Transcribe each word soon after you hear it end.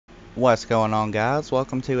What's going on, guys?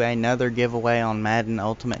 Welcome to another giveaway on Madden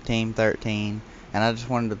Ultimate Team 13, and I just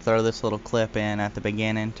wanted to throw this little clip in at the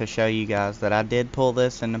beginning to show you guys that I did pull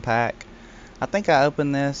this in the pack. I think I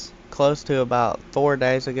opened this close to about 4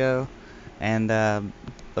 days ago, and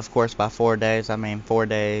of course by 4 days I mean 4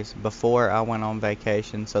 days before I went on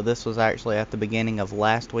vacation. So this was actually at the beginning of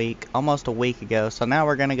last week, almost a week ago. So now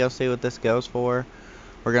we're gonna go see what this goes for.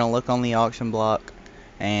 We're gonna look on the auction block,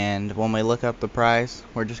 and when we look up the price,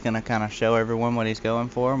 we're just going to kind of show everyone what he's going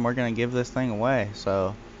for, and we're going to give this thing away.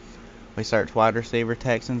 So we search wide receiver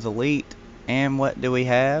Texans Elite, and what do we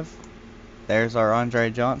have? There's our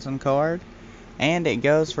Andre Johnson card, and it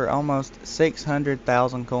goes for almost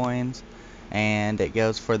 600,000 coins, and it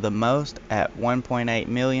goes for the most at 1.8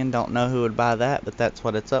 million. Don't know who would buy that, but that's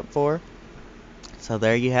what it's up for. So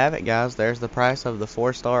there you have it, guys. There's the price of the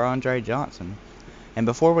 4-star Andre Johnson. And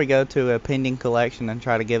before we go to a pending collection and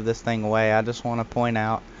try to give this thing away, I just want to point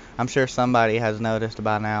out, I'm sure somebody has noticed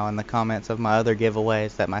by now in the comments of my other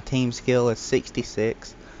giveaways that my team skill is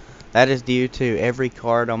 66. That is due to every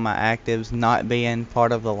card on my actives not being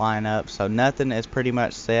part of the lineup, so nothing is pretty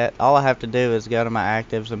much set. All I have to do is go to my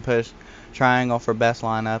actives and push triangle for best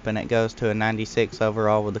lineup, and it goes to a 96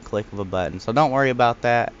 overall with the click of a button. So don't worry about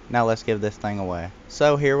that. Now let's give this thing away.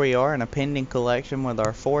 So here we are in a pending collection with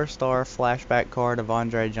our 4-star flashback card of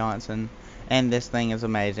Andre Johnson, and this thing is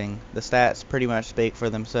amazing. The stats pretty much speak for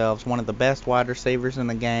themselves. One of the best wide receivers in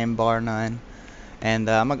the game, bar none. And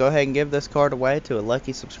I'm going to go ahead and give this card away to a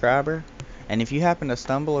lucky subscriber. And if you happen to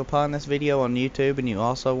stumble upon this video on YouTube and you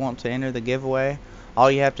also want to enter the giveaway,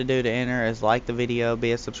 all you have to do to enter is like the video,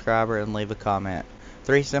 be a subscriber, and leave a comment.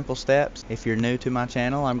 3 simple steps. If you're new to my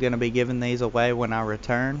channel, I'm going to be giving these away when I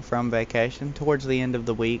return from vacation towards the end of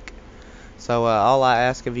the week. So all I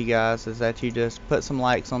ask of you guys is that you just put some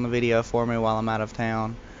likes on the video for me while I'm out of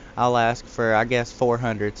town. I'll ask for, I guess,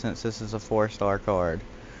 400 since this is a 4-star card.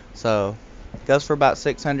 So it goes for about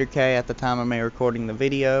 600k at the time of me recording the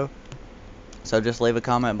video. So just leave a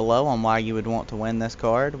comment below on why you would want to win this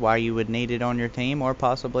card, why you would need it on your team, or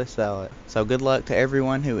possibly sell it. So good luck to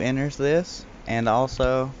everyone who enters this. And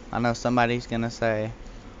also, I know somebody's going to say,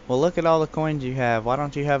 well, look at all the coins you have. Why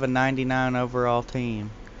don't you have a 99 overall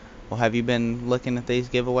team? Well, have you been looking at these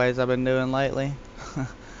giveaways I've been doing lately?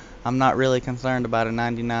 I'm not really concerned about a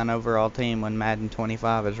 99 overall team when Madden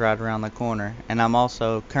 25 is right around the corner. And I'm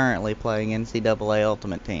also currently playing NCAA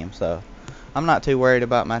Ultimate Team, so I'm not too worried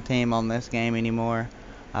about my team on this game anymore.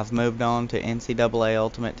 I've moved on to NCAA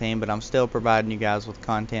Ultimate Team, but I'm still providing you guys with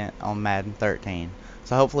content on Madden 13.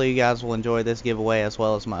 So hopefully you guys will enjoy this giveaway as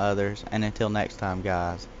well as my others. And until next time,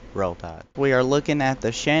 guys, roll tide. We are looking at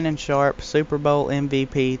the Shannon Sharpe Super Bowl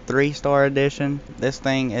MVP 3-star edition. This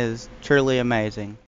thing is truly amazing.